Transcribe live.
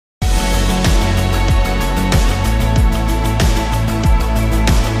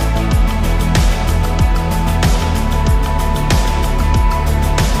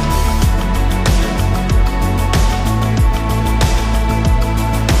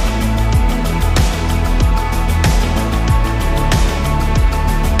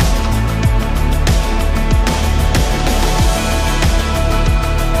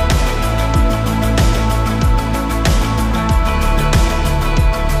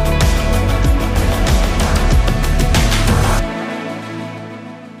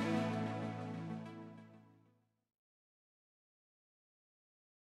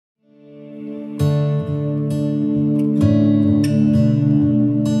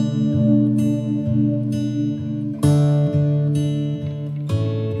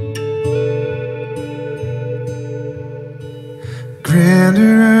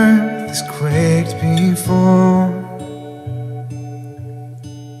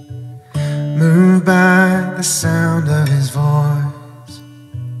the sound of his voice,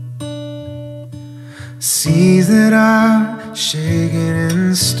 seas that are shaken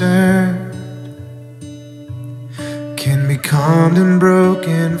and stirred can be calmed and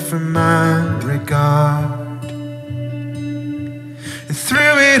broken for my regard. And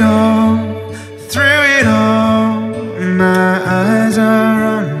through it all, my eyes are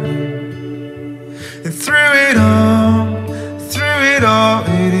on you. And through it all,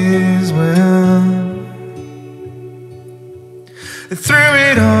 it is well. And through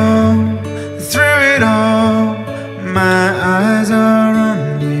it all, my eyes are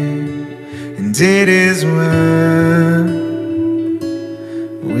on you, and it is well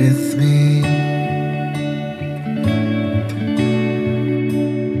with me.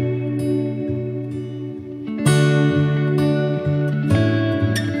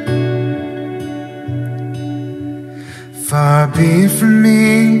 Far be it from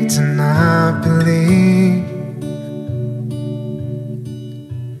me to not believe,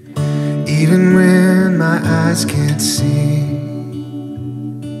 even when my eyes can't see.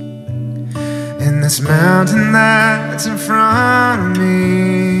 And this mountain that's in front of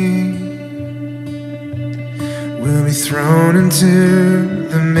me will be thrown into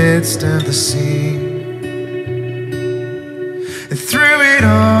the midst of the sea. And through it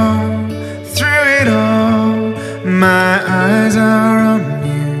all, my eyes are on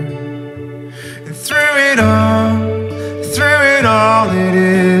you. And through it all, it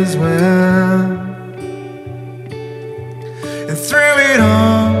is well. And through it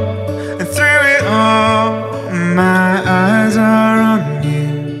all, my eyes are on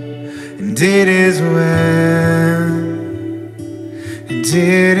you, and it is well, and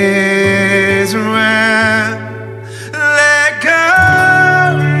it is well. Let go,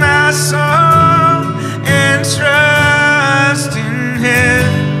 my soul, and trust in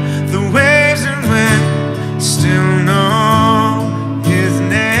Him. The waves and wind still know His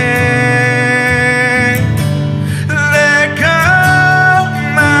name. Let go,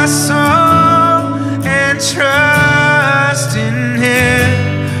 my soul, and trust in Him.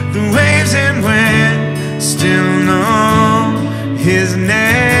 The waves and wind still know His name.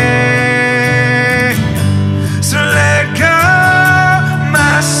 So let go,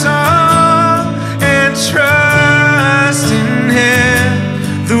 my soul, and trust in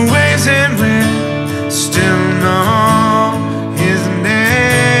Him. The waves and wind still know His name.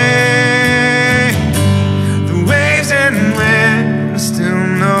 The waves and wind still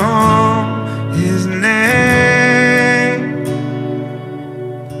know His name.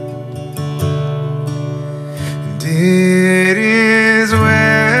 And it is well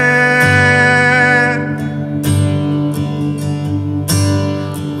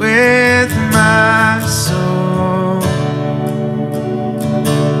with my soul.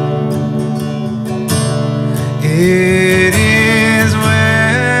 It is well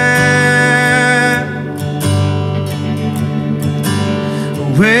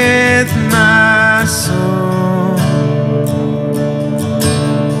with my soul.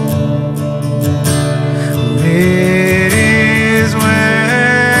 It is well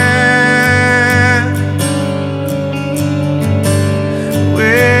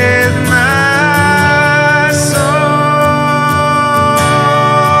with my soul.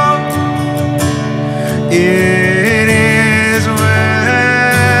 It is well.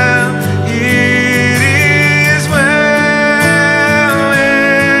 It is well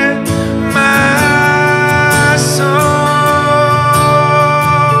with my soul.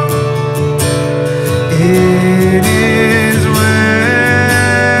 It is well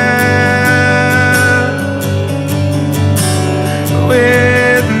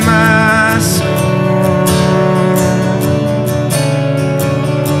with my soul.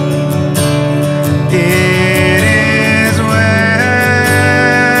 It is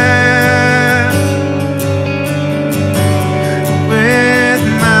well with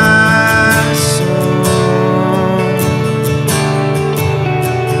my soul.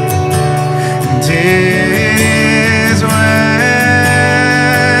 And it is well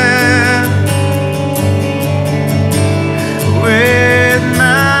with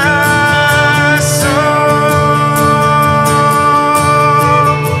my soul.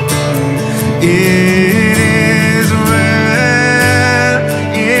 It is well.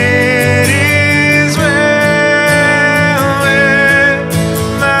 It is well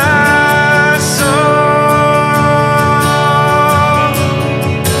with my soul.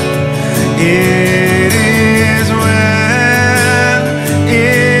 It is well.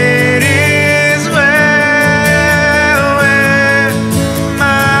 It is well with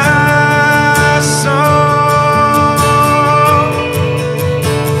my soul.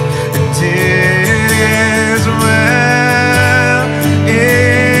 And it is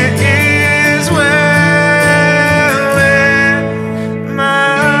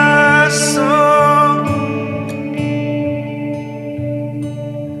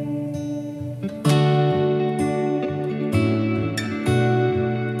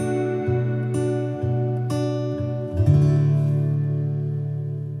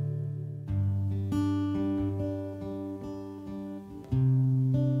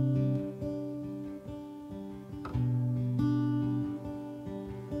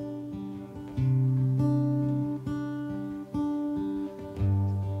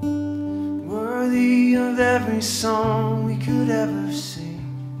every song we could ever sing,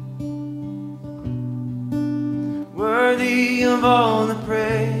 worthy of all the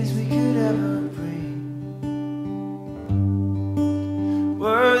praise we could ever bring,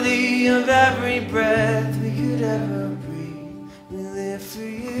 worthy of every breath we could ever breathe. We live for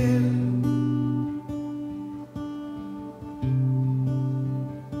you.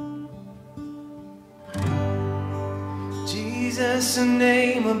 Jesus, a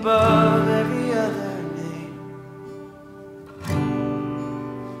name above every other name.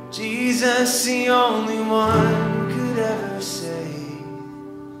 Jesus, the only one who could ever save,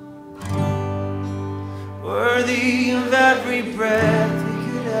 worthy of every breath we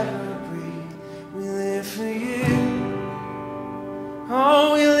could ever breathe. We live for you.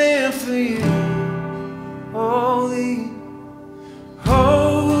 Oh, we live for you. Holy,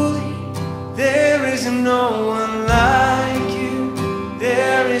 holy, there is no one like you.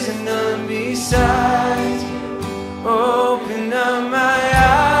 There is none besides you. Open up my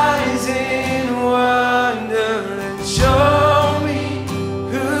eyes in wonder and show me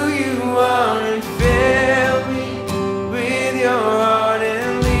who you are, and fill me with your heart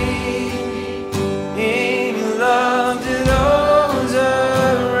and lead me in your love to those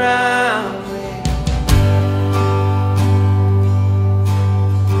around me.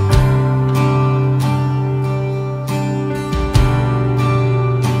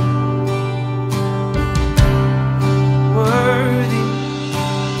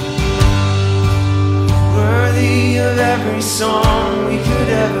 Worthy of every song we could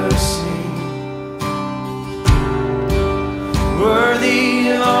ever sing, worthy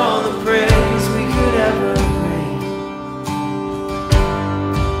of all the praise we could ever bring,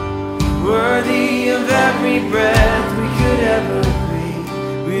 worthy of every breath we could ever breathe.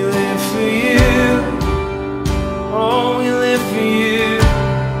 We live for you. Oh, we live for you,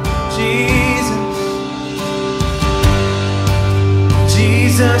 Jesus.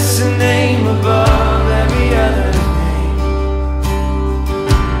 Jesus, a name above every other name.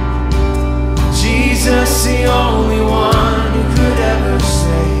 Jesus, the only one who could ever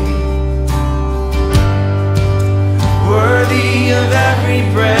save, worthy of every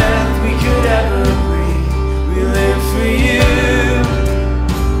breath we could ever breathe. We live for you.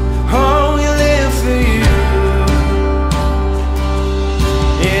 Oh, we live for you.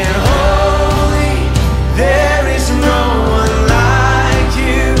 And holy, there is no one like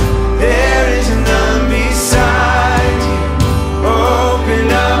you. There is none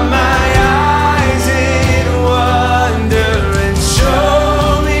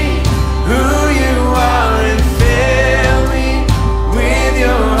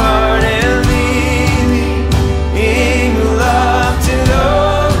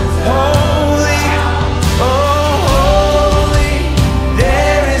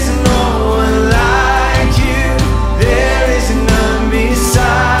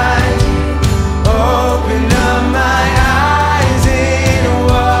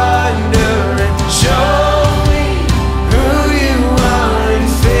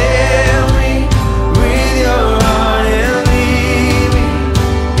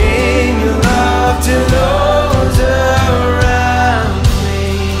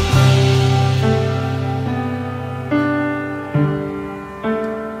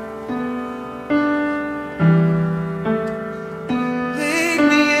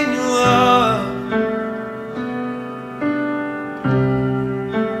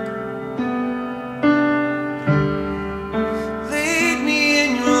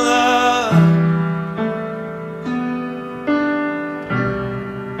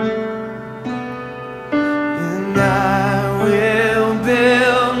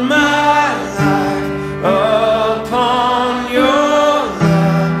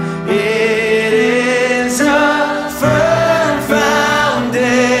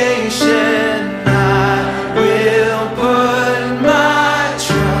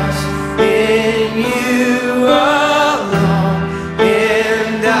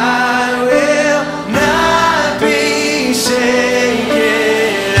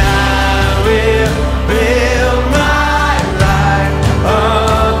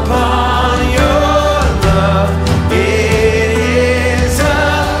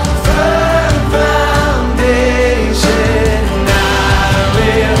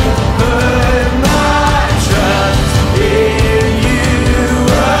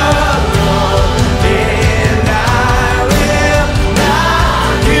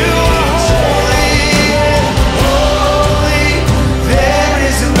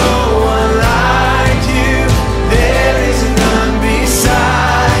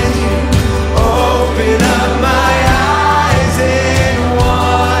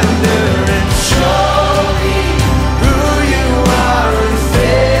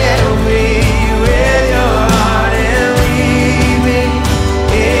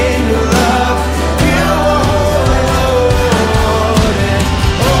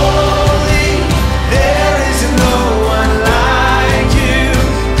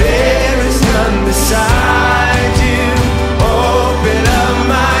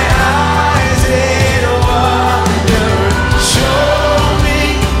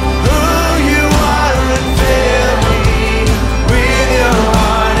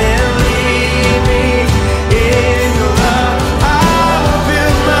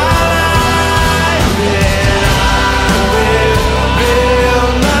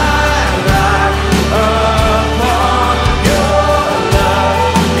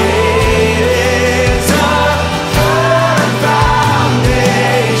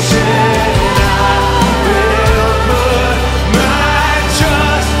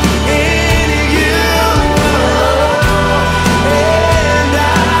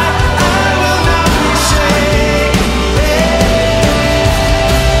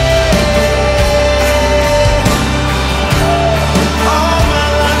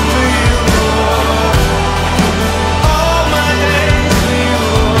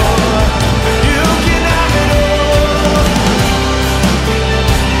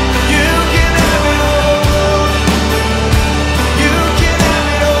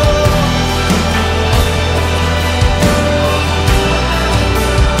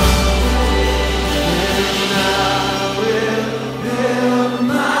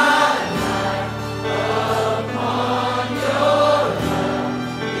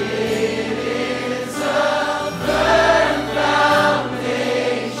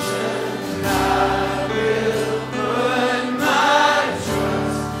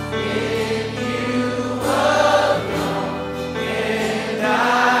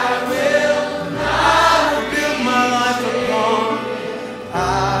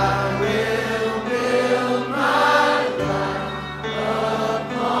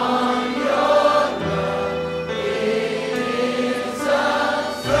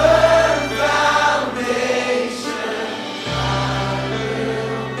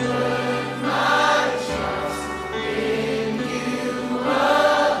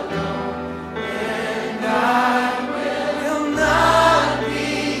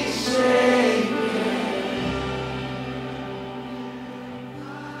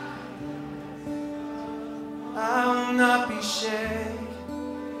not be shaken.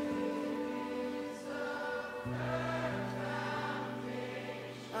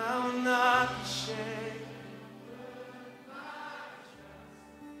 I will not be shaken.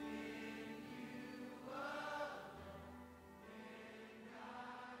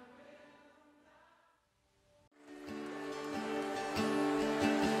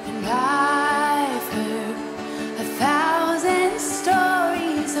 And I've heard 1,000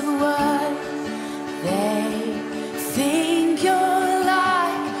 stories of what they think you're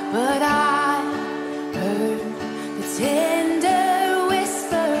like, but I heard the tender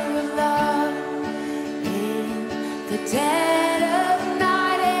whisper of love in the dead of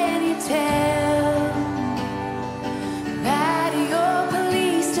night, and you tell that you're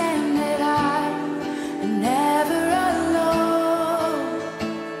pleased and that I'm never alone.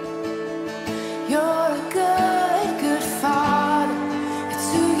 You're a good, good father. It's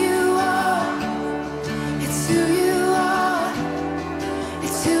who you are. It's who you are.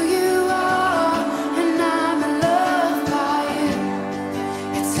 It's who you are. And I'm loved by you.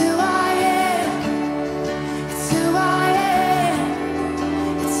 It's who I am. It's who I am.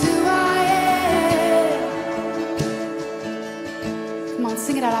 It's who I am. Come on,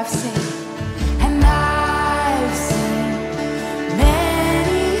 sing it out. I've seen. And I've seen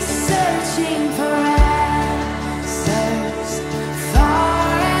many searching for answers far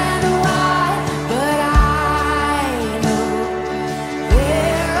and wide, but I know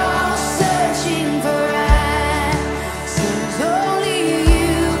we're all searching for answers. Only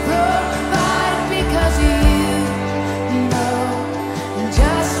you provide, because you know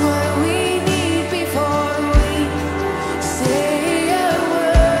just what we need before we say a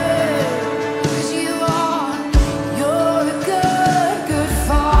word. 'Cause you're a good, good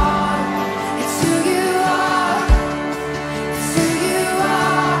father. It's who you are. It's who you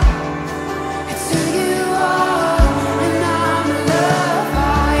are. It's who you are. And I'm loved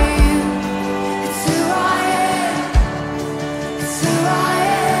by you. It's who I am. It's who I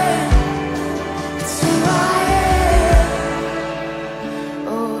am. It's who I am.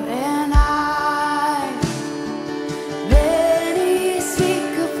 Oh, and many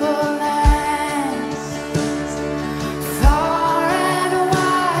speakable answers, far and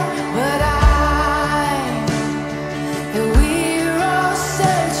wide, but that we're all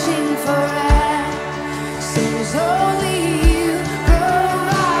searching for answers. Only you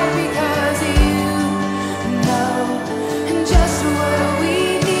provide, because you know just what we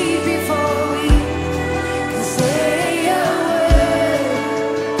need before we can say a word.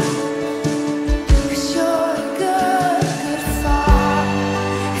 'Cause you're a good, good father.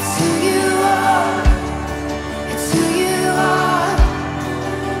 It's who you are. It's who you are.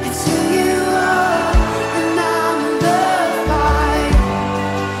 It's who you are. And I'm loved by you.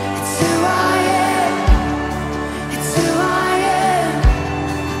 It's who I am. It's who I am.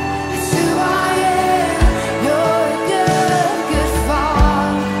 It's who I am. You're a good, good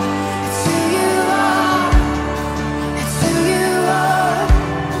father. It's who you are. It's who you are.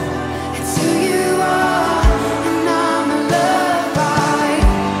 It's who you are. And I'm loved by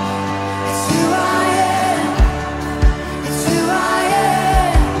you. It's who I am. It's who I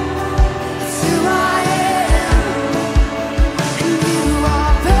am. It's who I am. And you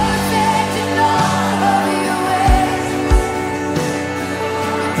are perfect in all of your ways.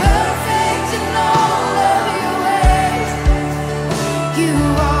 Perfect in all of your ways. You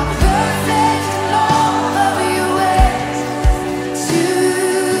are perfect in all of your ways. To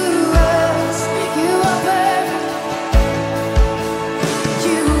us, you are perfect.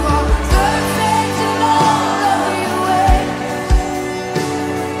 You are perfect in all of your ways.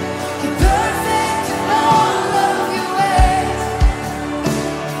 You're perfect in all of your ways.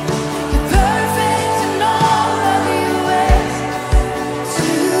 You're perfect in all of your ways.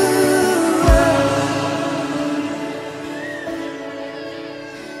 To us,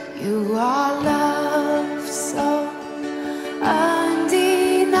 you are love so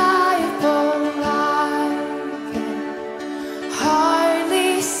undeniable. I can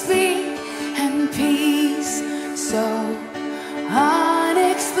hardly speak, and peace so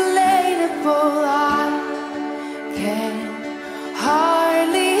unexplainable. I can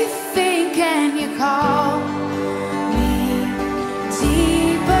hardly think, and you call me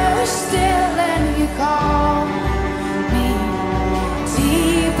deeper still, and you call me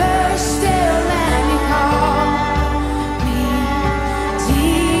deeper still, and you call me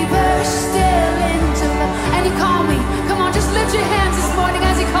deeper still into love. And you call me. Come on, just lift your hands this morning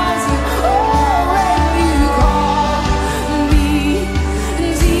as he calls you. Oh, and you call me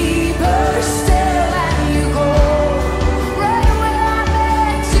deeper still, and you go right where I'm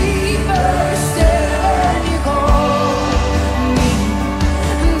at, deeper still, and you go.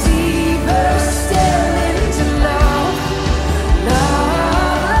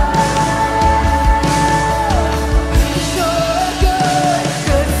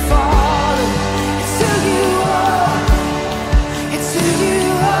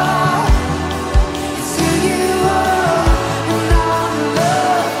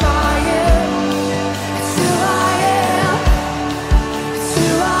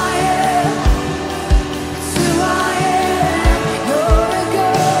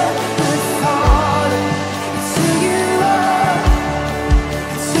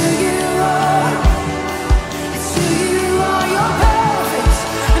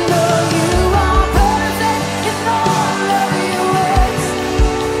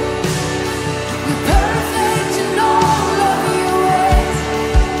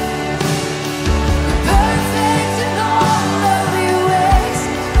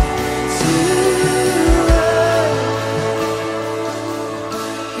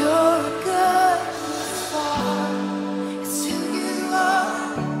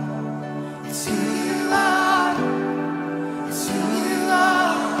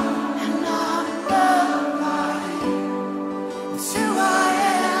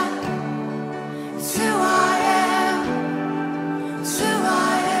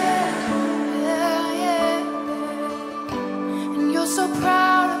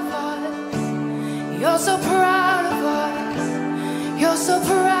 You're so proud of us. You're so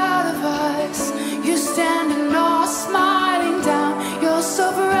proud of us. You're standing all smiling down. You're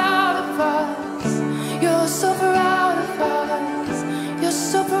so proud of us. You're so proud of us. You're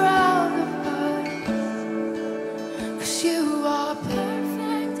so proud of us. 'Cause you are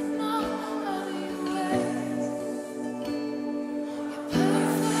perfect in all of your ways. You're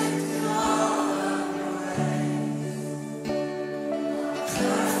perfect in all of your ways. You're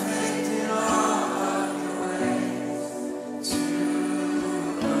perfect in all of your ways to us.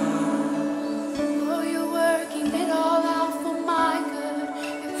 Oh, you're working it all out for my good.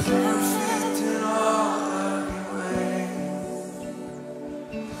 You're perfect in all of your ways.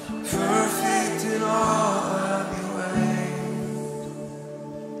 Perfect in all of your ways.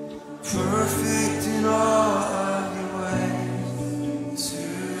 Perfect in all of your ways to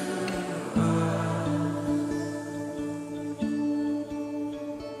us.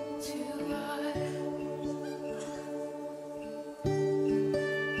 To us.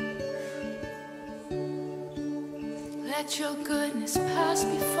 Let your goodness pass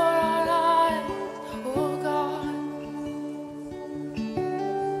before our eyes, oh God.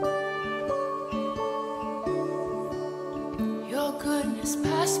 Your goodness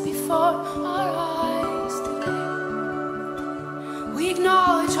pass before our eyes today. We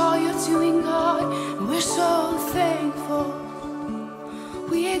acknowledge all you're doing, God, and we're so thankful.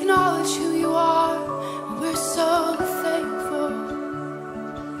 We acknowledge who you are, and we're so thankful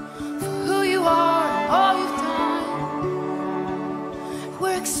for who you are and all you've done.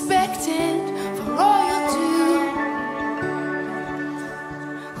 We're expectant for all you'll do.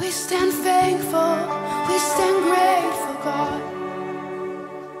 We stand thankful, we stand grateful, God.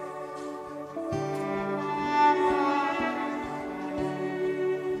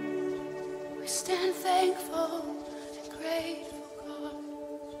 We stand thankful and grateful, God.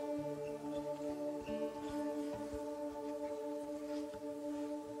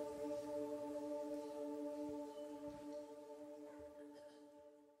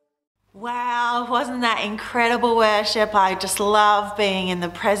 Wow, wasn't that incredible worship? I just love being in the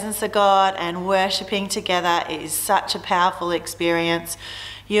presence of God and worshiping together. It is such a powerful experience.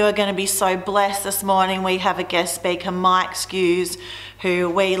 You are going to be so blessed this morning. We have a guest speaker, Mike Skewes, who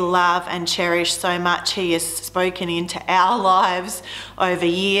we love and cherish so much. He has spoken into our lives over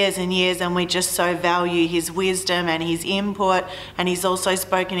years and years, and we just so value his wisdom and his input. And he's also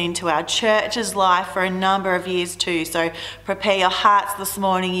spoken into our church's life for a number of years too. So prepare your hearts this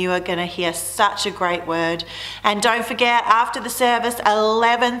morning. You are going to hear such a great word. And don't forget, after the service,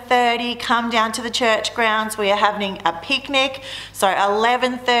 11:30, come down to the church grounds. We are having a picnic. So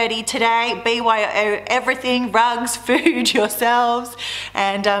 11:30 today, BYO everything, rugs, food, yourselves,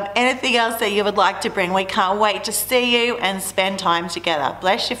 and anything else that you would like to bring. We can't wait to see you and spend time together.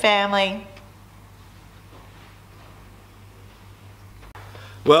 Bless your family.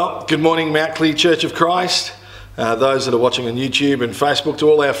 Well, good morning, Mount Clear Church of Christ. Those that are watching on YouTube and Facebook, to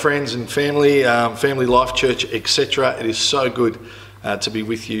all our friends and family, Family Life Church, etc. It is so good to be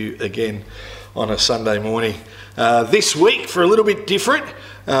with you again on a Sunday morning. This week, for a little bit different,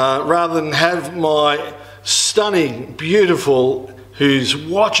 rather than have my stunning, beautiful, who's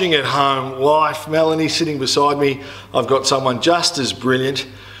watching at home, wife Melanie sitting beside me, I've got someone just as brilliant,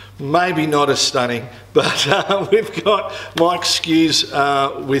 maybe not as stunning, but we've got Mike Skewes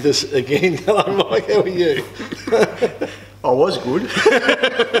with us again. Hello Mike, how are you? I was good,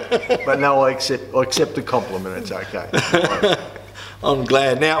 but no, I accept the compliment, it's okay. I'm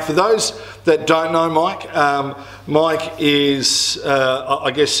glad. Now, for those that don't know Mike, Mike is,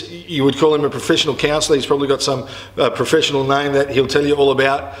 I guess you would call him a professional counsellor. He's probably got some professional name that he'll tell you all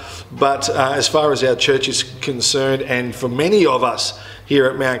about. But as far as our church is concerned, and for many of us here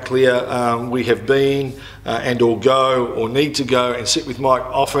at Mount Clear, we have been and or go or need to go and sit with Mike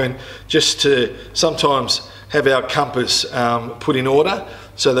often just to sometimes have our compass put in order,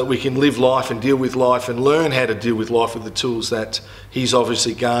 so that we can live life and deal with life and learn how to deal with life with the tools that he's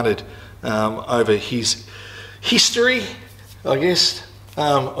obviously garnered over his history, I guess,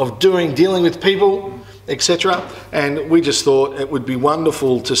 of dealing with people, etc. And we just thought it would be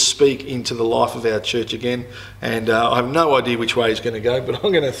wonderful to speak into the life of our church again. And I have no idea which way he's going to go, but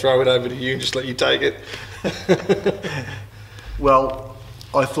I'm going to throw it over to you and just let you take it. Well,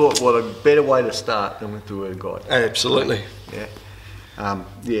 I thought, what a better way to start than with the Word of God. Absolutely. Yeah.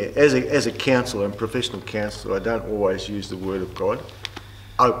 As a counsellor and professional counsellor, I don't always use the Word of God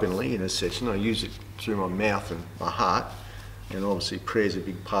openly in a session. I use it through my mouth and my heart, and obviously prayer's a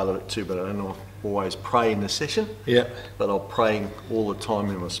big part of it too, but I don't always pray in the session. Yeah. But I'll pray all the time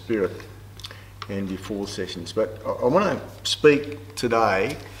in my spirit and before sessions. But I want to speak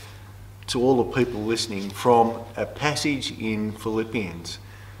today to all the people listening from a passage in Philippians.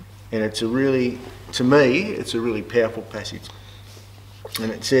 And it's a really, to me, it's a really powerful passage. And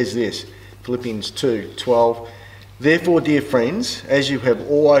it says this, Philippians 2:12, "Therefore, dear friends, as you have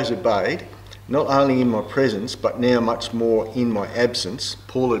always obeyed, not only in my presence, but now much more in my absence."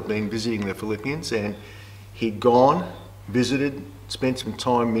 Paul had been visiting the Philippians, and he'd gone, visited, spent some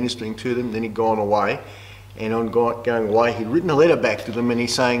time ministering to them, then he'd gone away. And on going away, he'd written a letter back to them, and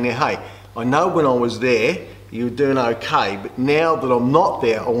he's saying now, hey, I know when I was there, you were doing okay, but now that I'm not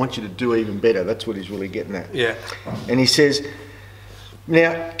there, I want you to do even better. That's what he's really getting at. Yeah. And he says,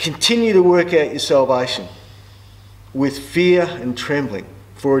 now continue to work out your salvation with fear and trembling,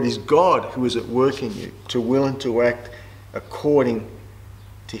 for it is God who is at work in you to will and to act according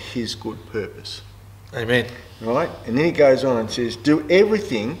to his good purpose. Amen. Right? And then he goes on and says, do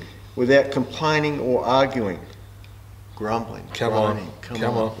everything without complaining or arguing, grumbling, Come groaning.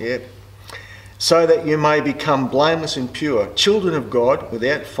 on. Yep. So that you may become blameless and pure, children of God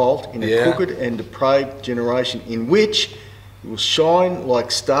without fault in a crooked and depraved generation, in which you will shine like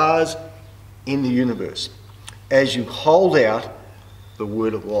stars in the universe, as you hold out the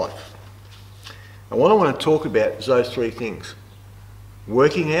word of life. And what I want to talk about is those three things: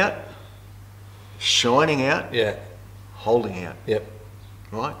 working out, shining out, holding out. Yep.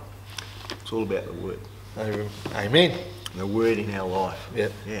 Right? It's all about the word. Amen. The word in our life.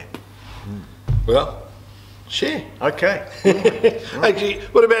 Yep. Yeah. Well, share. Okay. Actually,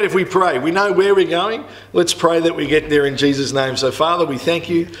 what about if we pray? We know where we're going. Let's pray that we get there in Jesus' name. So, Father, we thank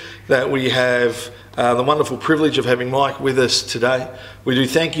you that we have the wonderful privilege of having Mike with us today. We do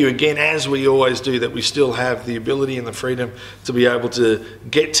thank you again, as we always do, that we still have the ability and the freedom to be able to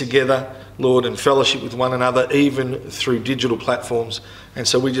get together, Lord, and fellowship with one another, even through digital platforms. And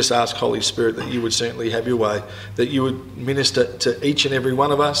so we just ask, Holy Spirit, that you would certainly have your way, that you would minister to each and every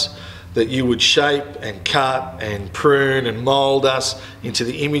one of us, that you would shape and cut and prune and mould us into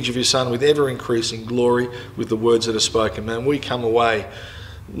the image of your Son with ever-increasing glory with the words that are spoken. Man, we come away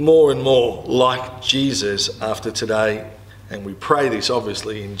more and more like Jesus after today, and we pray this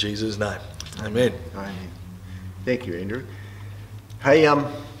obviously in Jesus' name. Amen. Amen. Thank you, Andrew. Hey,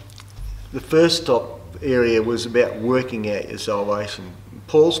 the first stop area was about working out your salvation.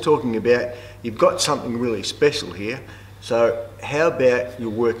 Paul's talking about you've got something really special here, so how about you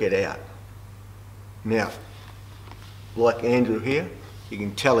work it out? Now, like Andrew here, you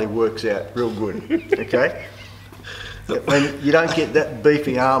can tell he works out real good, okay? And you don't get that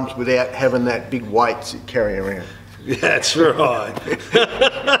beefy arms without having that big weights you carry around. That's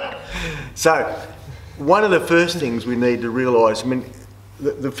right. So, one of the first things we need to realise, I mean,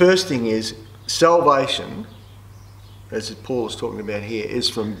 the first thing is salvation, as Paul is talking about here, is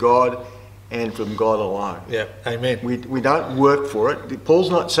from God and from God alone. Yeah, amen. We don't work for it. Paul's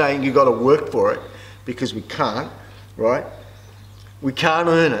not saying you've got to work for it, because we can't, right? We can't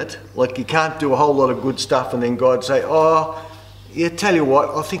earn it. Like, you can't do a whole lot of good stuff and then God say, oh, yeah, tell you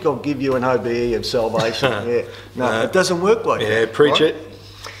what, I think I'll give you an OBE of salvation. Yeah. No, it doesn't work like that. Yeah, preach right? it.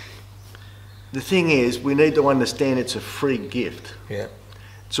 The thing is, we need to understand it's a free gift. Yeah.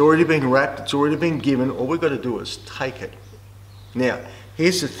 It's already been wrapped, it's already been given. All we've got to do is take it. Now,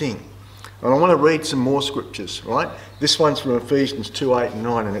 here's the thing. And I want to read some more scriptures, right? This one's from Ephesians 2:8 and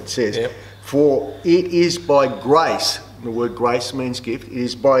 9, and it says, for it is by grace, the word grace means gift, it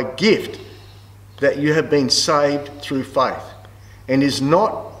is by gift that you have been saved through faith. And is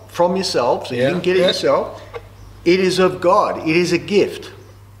not from yourself, so you didn't get it yourself. It is of God. It is a gift.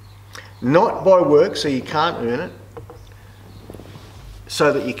 Not by work, so you can't earn it,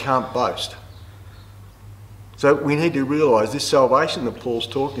 so that you can't boast. So we need to realise this salvation that Paul's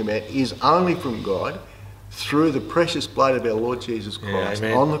talking about is only from God through the precious blood of our Lord Jesus Christ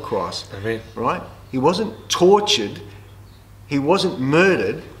on the cross. Amen. Right? He wasn't tortured. He wasn't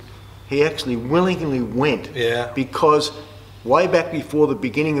murdered. He actually willingly went. Yeah. Because way back before the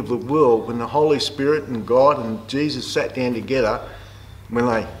beginning of the world, when the Holy Spirit and God and Jesus sat down together, when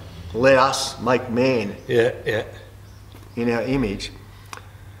they let us make man in our image,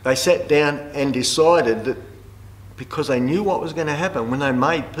 they sat down and decided that because they knew what was going to happen when they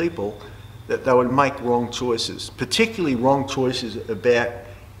made people, that they would make wrong choices, particularly wrong choices about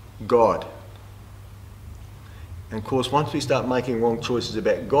God. And of course, once we start making wrong choices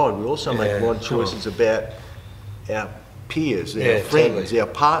about God, we also make wrong choices about our peers, our friends, our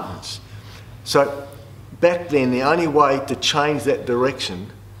partners. So back then, the only way to change that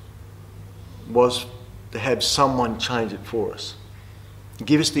direction was to have someone change it for us.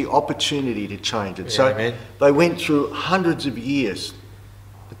 Give us the opportunity to change it. So they went through hundreds of years,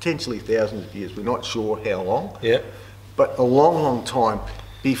 potentially thousands of years, we're not sure how long, but a long, long time,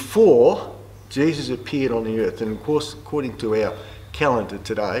 before Jesus appeared on the earth. And of course, according to our calendar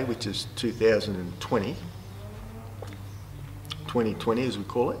today, which is 2020 as we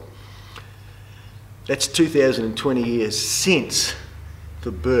call it, that's 2020 years since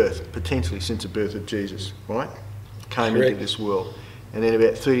the birth, potentially since the birth of Jesus, right? Came Correct. into this world. And then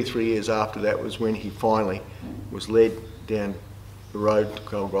about 33 years after that was when he finally was led down the road to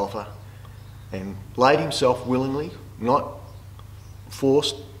Golgotha and laid himself willingly, not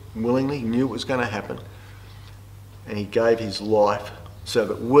forced, willingly. He knew it was going to happen. And he gave his life so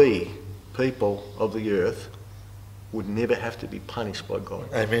that we, people of the earth, would never have to be punished by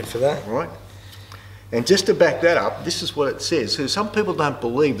God. Amen for that. Right? And just to back that up, this is what it says. So some people don't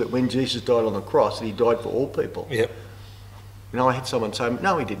believe that when Jesus died on the cross, that he died for all people. Yep. You know, I had someone say,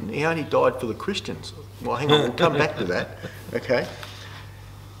 no, he didn't. He only died for the Christians. Well, hang on, we'll come back to that. Okay?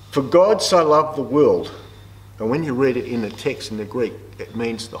 For God so loved the world, and when you read it in the text in the Greek, it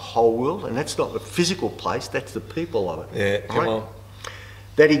means the whole world, and that's not the physical place, that's the people of it. Yeah, come on.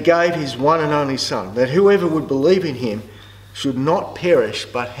 That he gave his one and only Son, that whoever would believe in him should not perish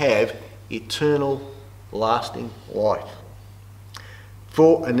but have eternal, lasting life.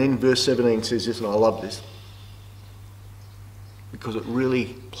 For, and then verse 17 says this, and I love this, because it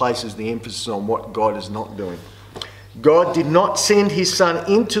really places the emphasis on what God is not doing. God did not send his Son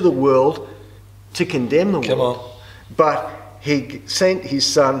into the world to condemn the world. Come on. But he sent his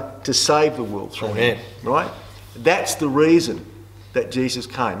Son to save the world through Amen. him. Right? That's the reason that Jesus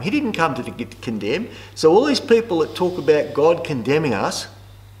came. He didn't come to condemn. So all these people that talk about God condemning us,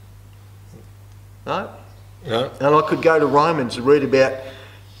 no? No. And I could go to Romans and read about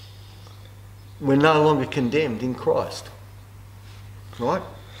we're no longer condemned in Christ. Right?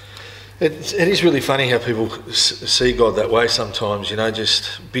 It is really funny how people see God that way sometimes, you know,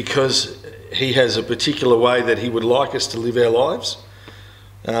 just because he has a particular way that he would like us to live our lives.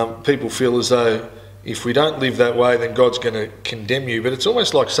 People feel as though if we don't live that way, then God's going to condemn you. But it's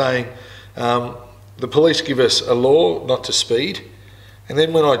almost like saying the police give us a law not to speed, and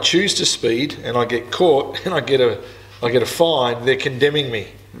then when I choose to speed and I get caught and I get a fine, they're condemning me.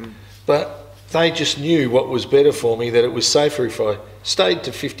 But they just knew what was better for me, that it was safer if I stayed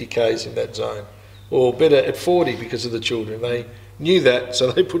to 50 k's in that zone, or better at 40 because of the children. They knew that,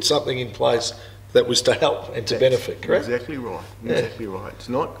 so they put something in place that was to help and to benefit, correct? Exactly right. Exactly right. It's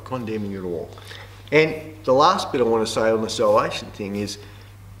not condemning at all. And the last bit I want to say on the salvation thing is,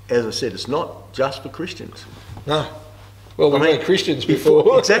 as I said, it's not just for Christians. No. Well, we weren't Christians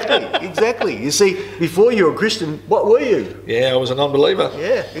before. Exactly. You see, before you were a Christian, what were you? Yeah, I was a non-believer.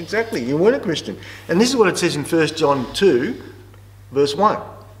 Yeah, exactly. You weren't a Christian. And this is what it says in 1 John 2, verse 1.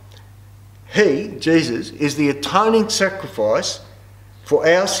 He, Jesus, is the atoning sacrifice for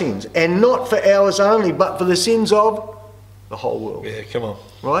our sins, and not for ours only, but for the sins of the whole world. Yeah, come on.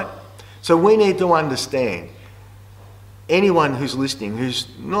 Right? So we need to understand, anyone who's listening, who's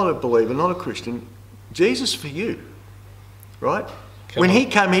not a believer, not a Christian, Jesus for you. Right? When he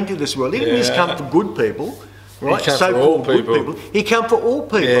came into this world, he didn't just come for good people, right? He came for all good people. He came for all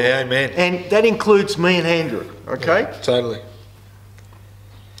people. Yeah, amen. And that includes me and Andrew, okay? Yeah, totally.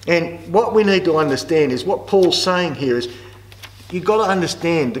 And what we need to understand is what Paul's saying here is you've got to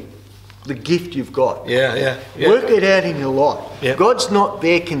understand the gift you've got. Yeah. Work it out in your life. Yeah. God's not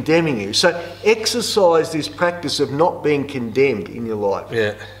there condemning you. So exercise this practice of not being condemned in your life.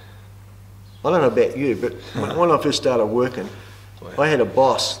 Yeah. I don't know about you, but when I first started working, I had a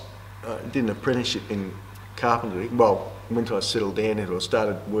boss, did an apprenticeship in carpentry. Well, when I settled down here, I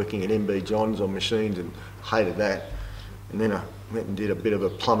started working at MB Johns on machines and hated that. And then I went and did a bit of a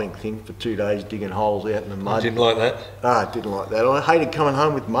plumbing thing for 2 days, digging holes out in the mud. I didn't like that. I didn't like that. I hated coming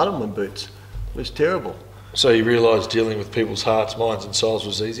home with mud on my boots. It was terrible. So you realised dealing with people's hearts, minds and souls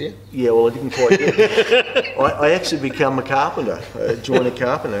was easier? Yeah, well, I didn't quite get it. I actually became a carpenter, a joiner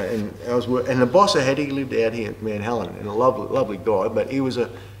carpenter, and and the boss I had, he lived out here at Mount Helen, and a lovely guy, but he was a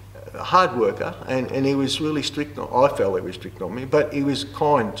hard worker, and he was really strict. I felt he was strict on me, but he was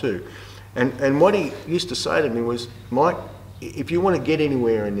kind too. And what he used to say to me was, Mike, if you want to get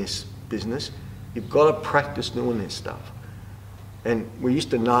anywhere in this business, you've got to practice doing this stuff. And we used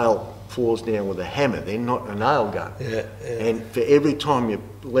to nail floors down with a hammer, then not a nail gun. Yeah. And for every time you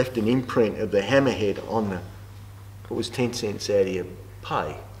left an imprint of the hammerhead on it was 10 cents out of your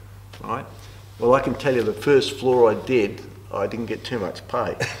pay, right? Well, I can tell you the first floor I did, I didn't get too much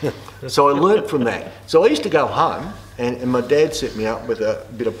pay. So I learnt from that. So I used to go home, and my dad set me up with a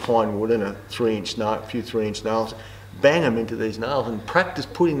bit of pine wood and a 3-inch nail, a few 3-inch nails, bang them into these nails and practice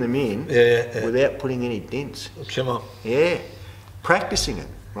putting them in without putting any dents. Come on. Yeah, practicing it,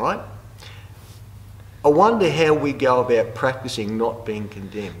 right? I wonder how we go about practicing not being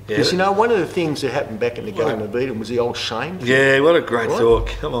condemned. Because, one of the things that happened back in the Garden of Eden was the old shame thing. Yeah, what a great thought.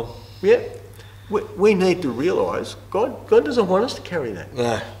 Come on. Yeah. We need to realise God doesn't want us to carry that.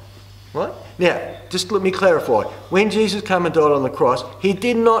 No. Right? Now, just let me clarify. When Jesus came and died on the cross, he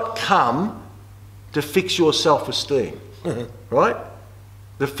did not come to fix your self-esteem. Right?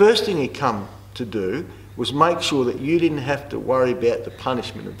 The first thing he came to do was make sure that you didn't have to worry about the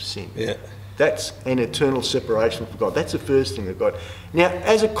punishment of sin. Yeah. That's an eternal separation from God. That's the first thing of God. Now,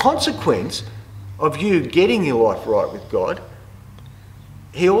 as a consequence of you getting your life right with God,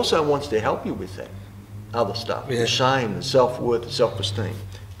 he also wants to help you with that other stuff, the shame, the self-worth, the self-esteem.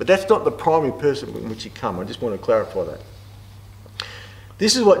 But that's not the primary person in which he come. I just want to clarify that.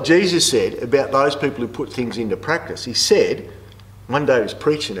 This is what Jesus said about those people who put things into practice. He said, one day he was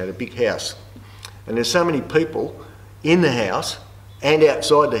preaching at a big house, and there's so many people in the house and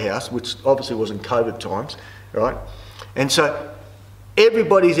outside the house, which obviously wasn't COVID times, right? And so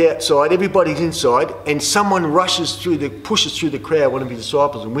everybody's outside, everybody's inside, and someone pushes through the crowd, one of his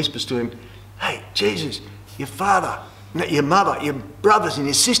disciples, and whispers to him, "Hey, Jesus, your father, your mother, your brothers and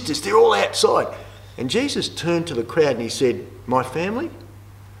your sisters, they're all outside." And Jesus turned to the crowd and he said, My family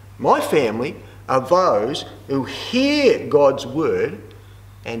are those who hear God's word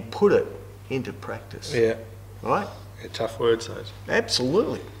and put it into practice. Yeah. Right? Yeah, tough words, those.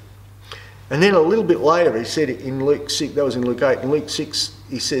 Absolutely. And then a little bit later, he said it in Luke 6, that was in Luke 8, in Luke 6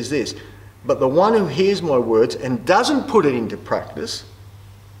 he says this, "But the one who hears my words and doesn't put it into practice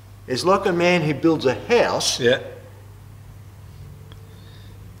is like a man who builds a house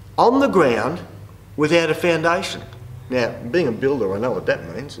on the ground without a foundation." Now, being a builder, I know what that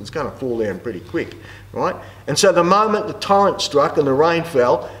means. It's going to fall down pretty quick, right? And so the moment the torrent struck and the rain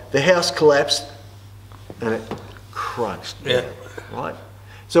fell, the house collapsed and it crunched down, right?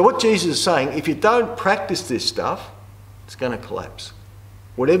 So what Jesus is saying, if you don't practice this stuff, it's going to collapse.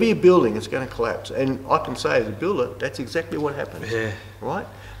 Whatever you're building, it's going to collapse. And I can say as a builder, that's exactly what happens, right?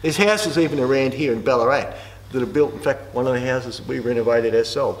 There's houses even around here in Ballarat that are built. In fact, one of the houses that we renovated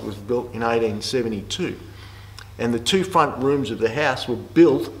ourselves was built in 1872. And the two front rooms of the house were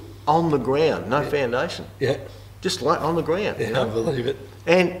built on the ground, no foundation. Yeah. Just like on the ground. Yeah, you know? I believe it.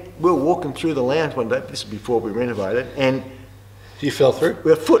 And we were walking through the lounge one day, this is before we renovated, and you fell through?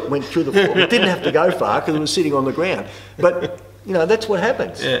 Our foot went through the floor. We didn't have to go far because it was sitting on the ground. But, that's what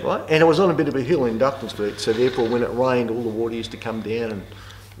happens, right? And it was on a bit of a hill in Duckton Street, so therefore when it rained, all the water used to come down and,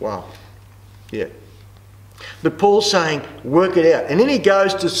 wow. Yeah. But Paul's saying, work it out. And then he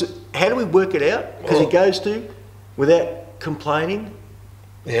goes to, how do we work it out? Because he goes to, without complaining,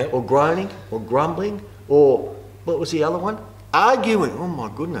 or groaning, or grumbling, or, what was the other one? Arguing. Oh my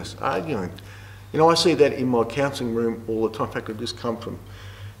goodness, arguing. I see that in my counselling room all the time. In fact, I've just come from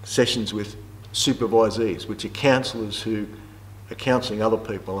sessions with supervisees, which are counsellors who are counselling other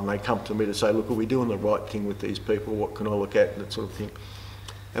people, and they come to me to say, look, are we doing the right thing with these people? What can I look at? And that sort of thing.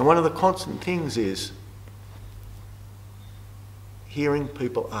 And one of the constant things is hearing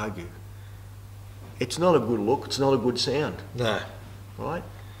people argue. It's not a good look, it's not a good sound. No. Right?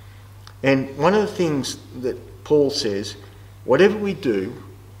 And one of the things that Paul says, whatever we do,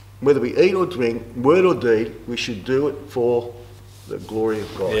 whether we eat or drink, word or deed, we should do it for the glory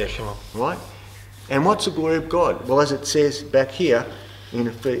of God. Yeah, come on. Right? And what's the glory of God? Well, as it says back here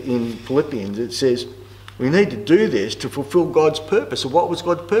in Philippians, it says we need to do this to fulfill God's purpose. So what was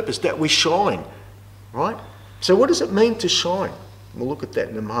God's purpose? That we shine. Right? So what does it mean to shine? We'll look at that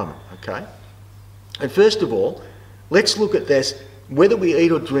in a moment, okay? And first of all, let's look at this. Whether we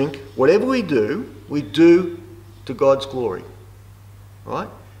eat or drink, whatever we do to God's glory. Right?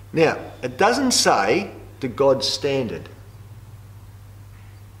 Now, it doesn't say to God's standard.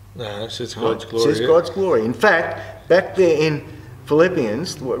 No, it says God's glory. It says God's glory. In fact, back there in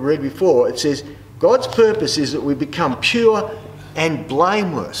Philippians, what we read before, it says God's purpose is that we become pure and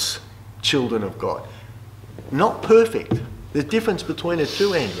blameless children of God. Not perfect. There's a difference between the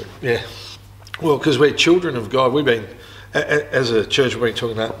two, Andrew. Yeah. Well, because we're children of God. We've been, as a church, we've been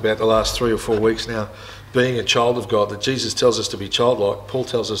talking about the last 3 or 4 weeks now, being a child of God, that Jesus tells us to be childlike. Paul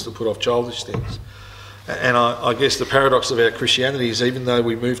tells us to put off childish things. And I guess the paradox of our Christianity is even though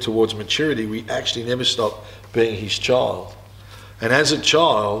we move towards maturity, we actually never stop being his child. And as a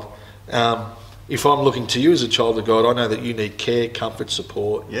child, if I'm looking to you as a child of God, I know that you need care, comfort,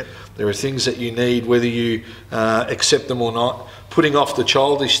 support. Yep. There are things that you need, whether you accept them or not. Putting off the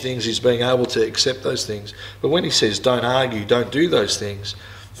childish things is being able to accept those things. But when he says don't argue, don't do those things,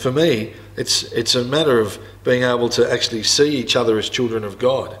 for me, it's a matter of being able to actually see each other as children of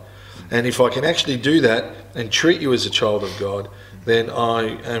God. And if I can actually do that and treat you as a child of God, then I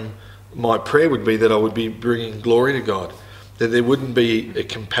am my prayer would be that I would be bringing glory to God, that there wouldn't be a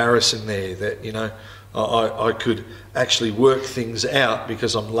comparison there, that, you know, I could actually work things out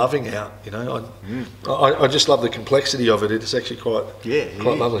because I'm loving out, you know. I just love the complexity of it. It's actually quite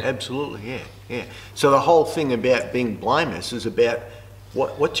lovely. Absolutely, yeah. So the whole thing about being blameless is about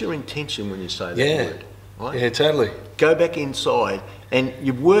what's your intention when you say that word, right? Yeah, totally. Go back inside, and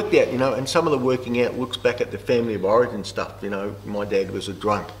you've worked out, you know, and some of the working out looks back at the family of origin stuff. You know, my dad was a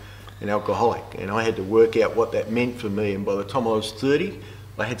drunk, an alcoholic, and I had to work out what that meant for me, and by the time I was 30,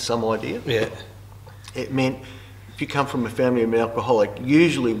 I had some idea. Yeah. It meant if you come from a family of an alcoholic,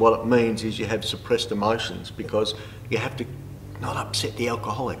 usually what it means is you have suppressed emotions because you have to not upset the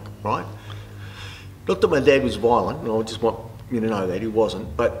alcoholic, right? Not that my dad was violent, and I just want you to know that he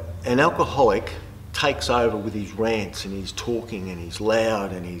wasn't, but an alcoholic takes over with his rants and he's talking and he's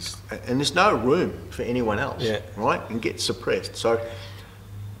loud and there's no room for anyone else, right? And gets suppressed. So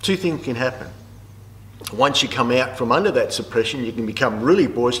two things can happen. Once you come out from under that suppression, you can become really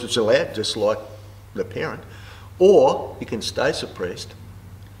boisterous and loud, just like the parent, or you can stay suppressed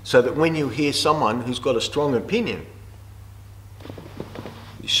so that when you hear someone who's got a strong opinion,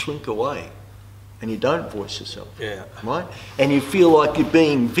 you shrink away and you don't voice yourself, right? And you feel like you're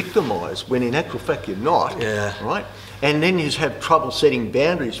being victimised when in actual fact you're not, right? And then you just have trouble setting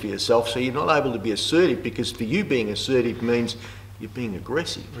boundaries for yourself, so you're not able to be assertive, because for you being assertive means you're being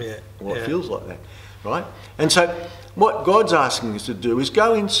aggressive, or it feels like that, right? And so what God's asking us to do is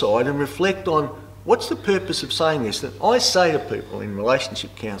go inside and reflect on what's the purpose of saying this. That I say to people in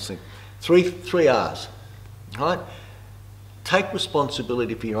relationship counselling, three R's, right? Take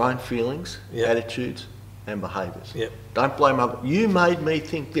responsibility for your own feelings, attitudes and behaviours. Don't blame others. You made me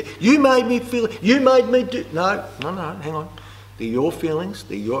think that. You made me feel it. You made me do... No, hang on. They're your feelings,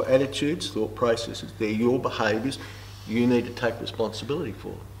 they're your attitudes, thought processes, they're your behaviours. You need to take responsibility for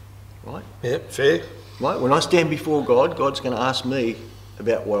them, right? Yep, fair. Right? When I stand before God, God's going to ask me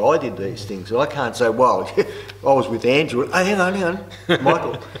about why I did these things. And I can't say, well, I was with Andrew. Hey, hang on,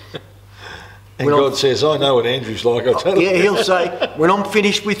 Michael. And God says, I know what Andrew's like, I tell you. Yeah, he'll say, when I'm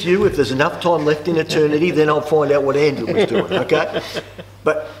finished with you, if there's enough time left in eternity, then I'll find out what Andrew was doing, okay?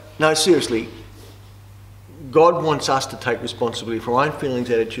 But, no, seriously, God wants us to take responsibility for our own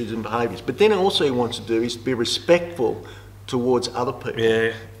feelings, attitudes and behaviours. But then also he wants to do is be respectful towards other people.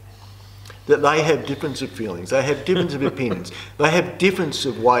 Yeah. That they have difference of feelings, they have difference of opinions, they have difference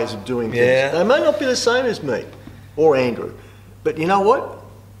of ways of doing things. They may not be the same as me or Andrew, but you know what?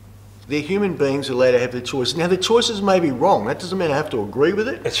 They're human beings allowed to have their choices. Now, their choices may be wrong. That doesn't mean I have to agree with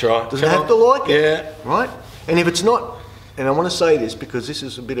it. That's right. Doesn't have to like it. Yeah. Right? And if it's not, and I want to say this because this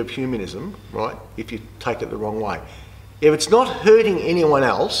is a bit of humanism, right, if you take it the wrong way. If it's not hurting anyone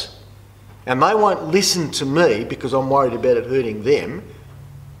else, and they won't listen to me because I'm worried about it hurting them,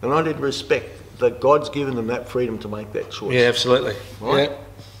 then I need to respect that God's given them that freedom to make that choice. Yeah, absolutely. Right? Yeah.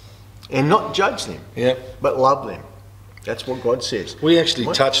 And not judge them, but love them. That's what God says. We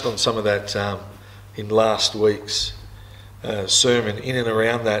actually touched on some of that in last week's sermon. In and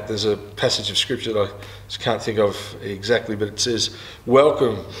around that, there's a passage of scripture that I just can't think of exactly, but it says,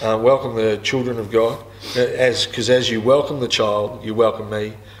 welcome the children of God, because as you welcome the child, you welcome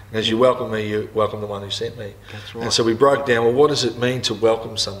me. And as you welcome me, you welcome the one who sent me. That's right. And so we broke down, well, what does it mean to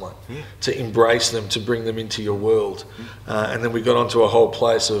welcome someone? To embrace them, to bring them into your world. And then we got onto a whole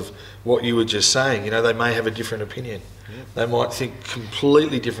place of what you were just saying. You know, they may have a different opinion. They might think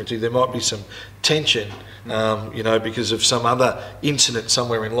completely differently. There might be some tension, you know, because of some other incident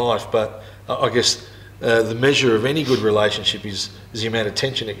somewhere in life. But I guess the measure of any good relationship is the amount of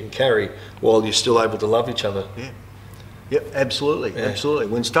tension it can carry while you're still able to love each other. Yep, absolutely, absolutely.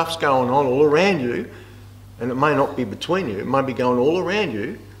 When stuff's going on all around you, and it may not be between you, it may be going all around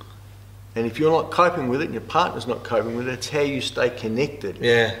you, and if you're not coping with it and your partner's not coping with it, it's how you stay connected.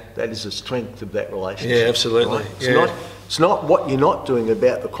 That is the strength of that relationship. Yeah, absolutely. Right? It's not what you're not doing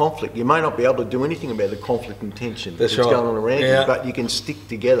about the conflict. You may not be able to do anything about the conflict and tension that's going on around you, but you can stick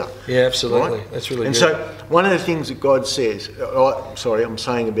together. Yeah, absolutely. Right? That's really good. And so one of the things that God says, I'm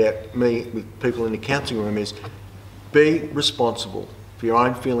saying about me with people in the counselling room is, be responsible for your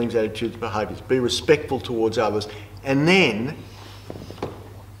own feelings, attitudes, behaviours. Be respectful towards others. And then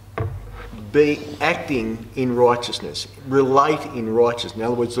be acting in righteousness. Relate in righteousness. In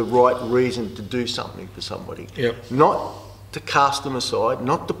other words, the right reason to do something for somebody. Not to cast them aside,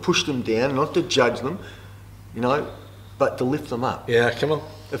 not to push them down, not to judge them, you know, but to lift them up. Yeah, come on.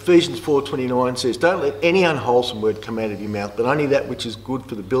 Ephesians 4:29 says, don't let any unwholesome word come out of your mouth, but only that which is good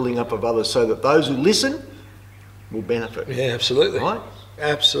for the building up of others, so that those who listen will benefit. Yeah, absolutely. Right?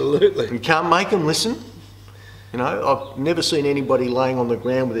 Absolutely. You can't make them listen, You know, I've never seen anybody laying on the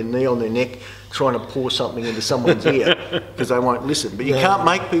ground with their knee on their neck trying to pour something into someone's ear because they won't listen. But you can't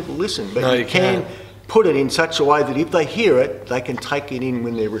make people listen, but you can put it in such a way that if they hear it, they can take it in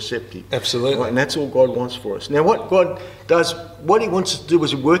when they're receptive. Absolutely. Right? And that's all God wants for us. Now what God does, what he wants us to do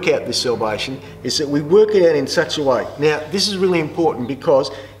as we work out this salvation is that we work it out in such a way. Now this is really important because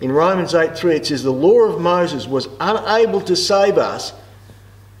in Romans 8:3 it says the law of Moses was unable to save us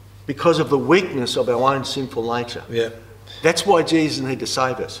because of the weakness of our own sinful nature. Yeah. That's why Jesus needed to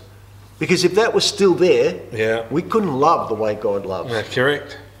save us. Because if that was still there, we couldn't love the way God loves. Yeah,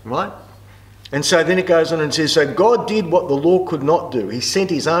 correct. Right? And so then it goes on and says, so God did what the law could not do. He sent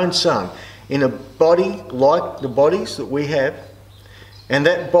his own son in a body like the bodies that we have. And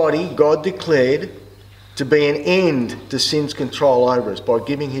that body God declared to be an end to sin's control over us by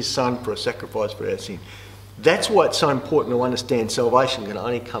giving his son for a sacrifice for our sin. That's why it's so important to understand salvation can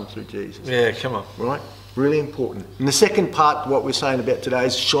only come through Jesus. Yeah, come on. Right? Really important. And the second part, what we're saying about today,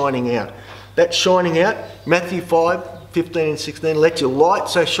 is shining out. That shining out, Matthew 5:15 and 16, let your light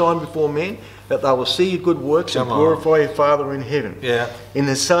so shine before men that they will see your good works and glorify your Father in heaven. Yeah. In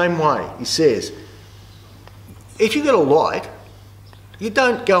the same way, he says, if you've got a light, you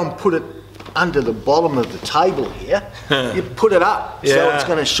don't go and put it under the bottom of the table here. You put it up so it's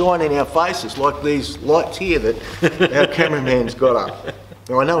going to shine in our faces like these lights here that our cameraman's got up.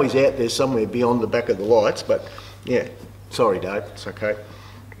 Now I know he's out there somewhere beyond the back of the lights, but yeah, sorry Dave, it's okay.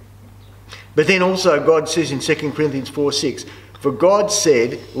 But then also God says in 2 Corinthians 4:6, for God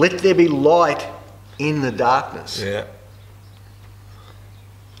said, let there be light in the darkness. Yeah.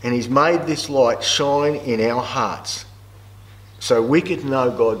 And he's made this light shine in our hearts so we could know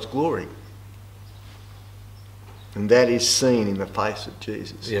God's glory. And that is seen in the face of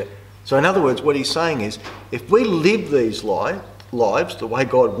Jesus. Yeah. So in other words, what he's saying is, if we live these lives the way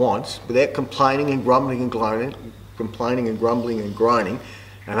God wants, without complaining and grumbling and groaning,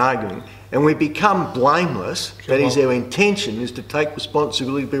 and arguing, and we become blameless, that is our intention, is to take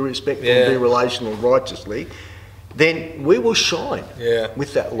responsibility, be respectful, and be relational righteously, then we will shine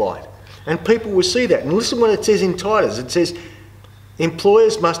with that light. And people will see that. And listen what it says in Titus. It says,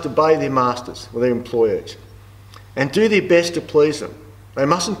 employers must obey their masters, or their employers, and do their best to please them. They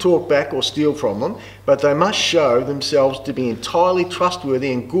mustn't talk back or steal from them, but they must show themselves to be entirely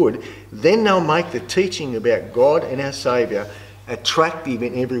trustworthy and good. Then they'll make the teaching about God and our Saviour attractive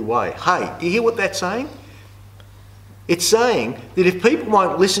in every way. Hey, do you hear what that's saying? It's saying that if people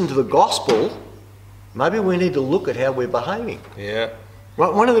won't listen to the gospel, maybe we need to look at how we're behaving. Yeah.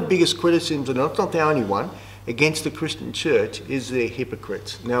 Right? One of the biggest criticisms, and it's not the only one, against the Christian church is they're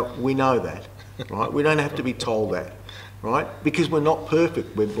hypocrites. Now, we know that, right? We don't have to be told that, right? Because we're not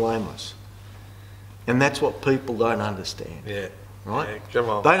perfect, we're blameless. And that's what people don't understand. Yeah. Right? Yeah, come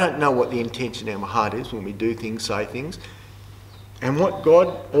on. They don't know what the intention in our heart is when we do things, say things. And what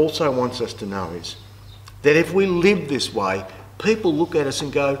God also wants us to know is that if we live this way, people look at us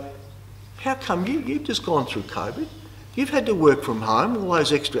and go, how come you've just gone through COVID? You've had to work from home, all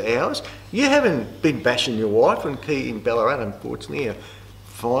those extra hours. You haven't been bashing your wife. And in Ballarat, unfortunately,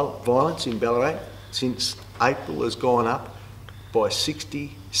 violence in Ballarat since April has gone up by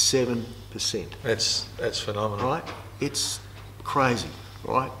 67%. That's phenomenal. Right? It's crazy,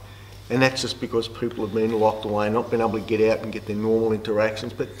 right? And that's just because people have been locked away and not been able to get out and get their normal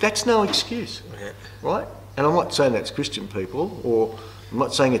interactions. But that's no excuse, right? And I'm not saying that's Christian people, or I'm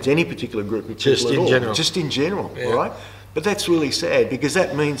not saying it's any particular group of people at all. General. Just in general, right? But that's really sad, because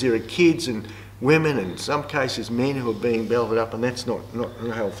that means there are kids and women, and in some cases men, who are being belted up, and that's not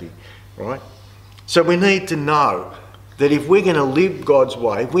healthy, right? So we need to know that if we're going to live God's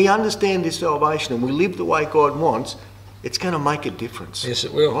way, if we understand this salvation and we live the way God wants, it's going to make a difference. Yes,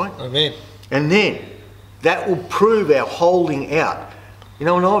 it will. Right? Amen. And then that will prove our holding out. You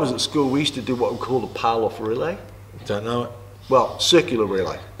know, when I was at school, we used to do what we call the pile-off relay. Don't know it. Well, circular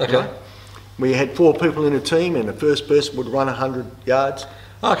relay. Okay. Right? We had 4 people in a team, and the first person would run 100 yards,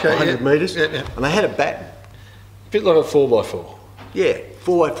 100 metres, and they had a baton. A bit like a 4x4. Yeah,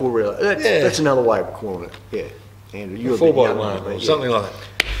 4x4 relay. That's another way of calling it. Yeah, Andrew, you're a 4x1 or something like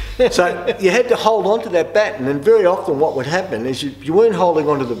that. So you had to hold on to that baton, and very often what would happen is you weren't holding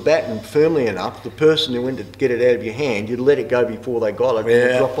onto the baton firmly enough. The person who went to get it out of your hand, you'd let it go before they got it, and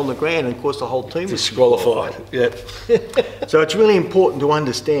it'd drop on the ground, and of course the whole team was disqualified. Yeah. So it's really important to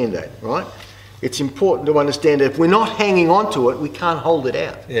understand that, right? It's important to understand that if we're not hanging on to it, we can't hold it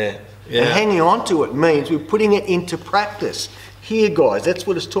out. Yeah. And hanging on to it means we're putting it into practice. Here, guys, that's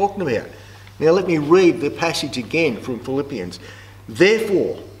what it's talking about. Now let me read the passage again from Philippians.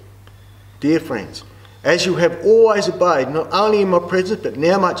 Therefore, dear friends, as you have always obeyed, not only in my presence, but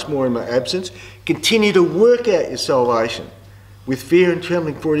now much more in my absence, continue to work out your salvation with fear and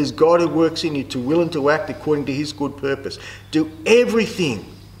trembling, for it is God who works in you to will and to act according to his good purpose. Do everything,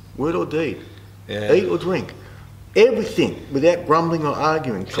 word or deed, eat or drink, everything without grumbling or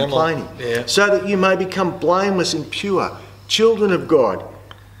arguing, complaining, so that you may become blameless and pure, children of God,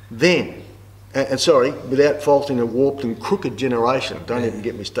 then, without fault in a warped and crooked generation. Don't even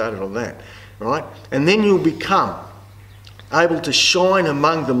get me started on that. Right? And then you'll become able to shine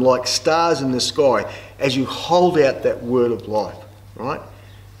among them like stars in the sky as you hold out that word of life. Right?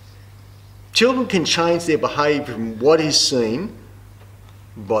 Children can change their behaviour from what is seen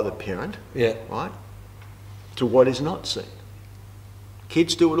by the parent, right, to what is not seen.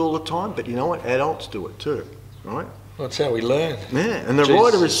 Kids do it all the time, but you know what? Adults do it too. Right? Well, that's how we learn. Yeah, and the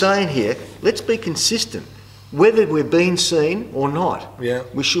writer is saying here, let's be consistent. Whether we're being seen or not,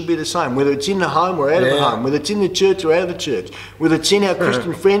 we should be the same. Whether it's in the home or out of the home, whether it's in the church or out of the church, whether it's in our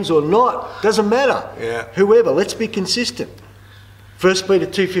Christian friends or not, doesn't matter. Whoever, let's be consistent. 1 Peter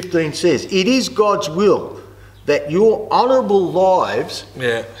 2:15 says, it is God's will that your honourable lives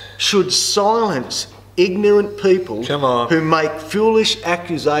should silence ignorant people who make foolish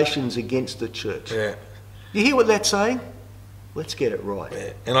accusations against the church. You hear what that's saying? Let's get it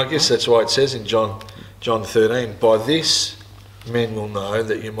right. And I guess that's why it says in John 13, by this men will know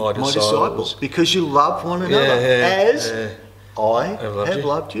that you're my disciples. Because you love one another as I have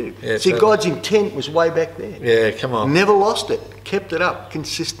loved you. See, God's intent was way back there. Never lost it. Kept it up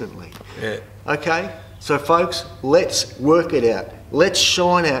consistently. Okay? So folks, let's work it out. Let's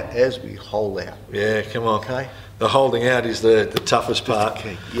shine out as we hold out. Okay? The holding out is the toughest part.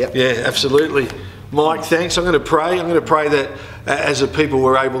 Key. Yeah, absolutely. Mike, thanks. I'm going to pray. I'm going to pray that as a people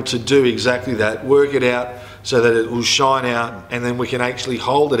we're able to do exactly that, work it out so that it will shine out, and then we can actually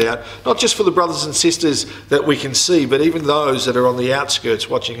hold it out, not just for the brothers and sisters that we can see, but even those that are on the outskirts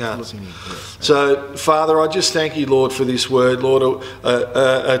watching us. So, Father, I just thank you, Lord, for this word, Lord,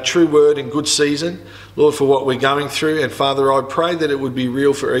 a true word in good season, Lord, for what we're going through. And Father, I pray that it would be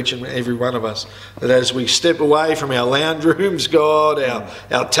real for each and every one of us, that as we step away from our lounge rooms, God,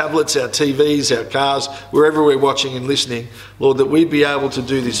 our tablets, our TVs, our cars, wherever we're watching and listening, Lord, that we'd be able to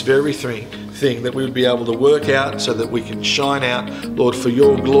do this very thing, that we would be able to work out so that we can shine out, Lord, for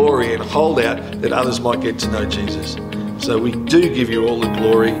your glory, and hold out that others might get to know Jesus. So we do give you all the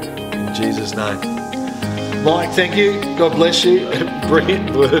glory in Jesus' name. Mike, thank you. God bless you.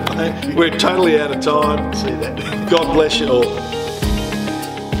 Brilliant word, mate. We're totally out of time. See that. God bless you all.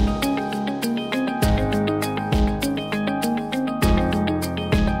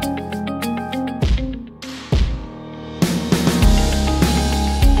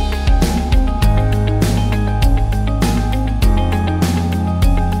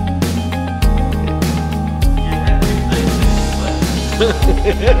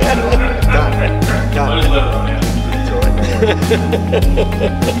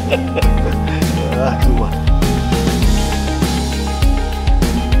 Good one.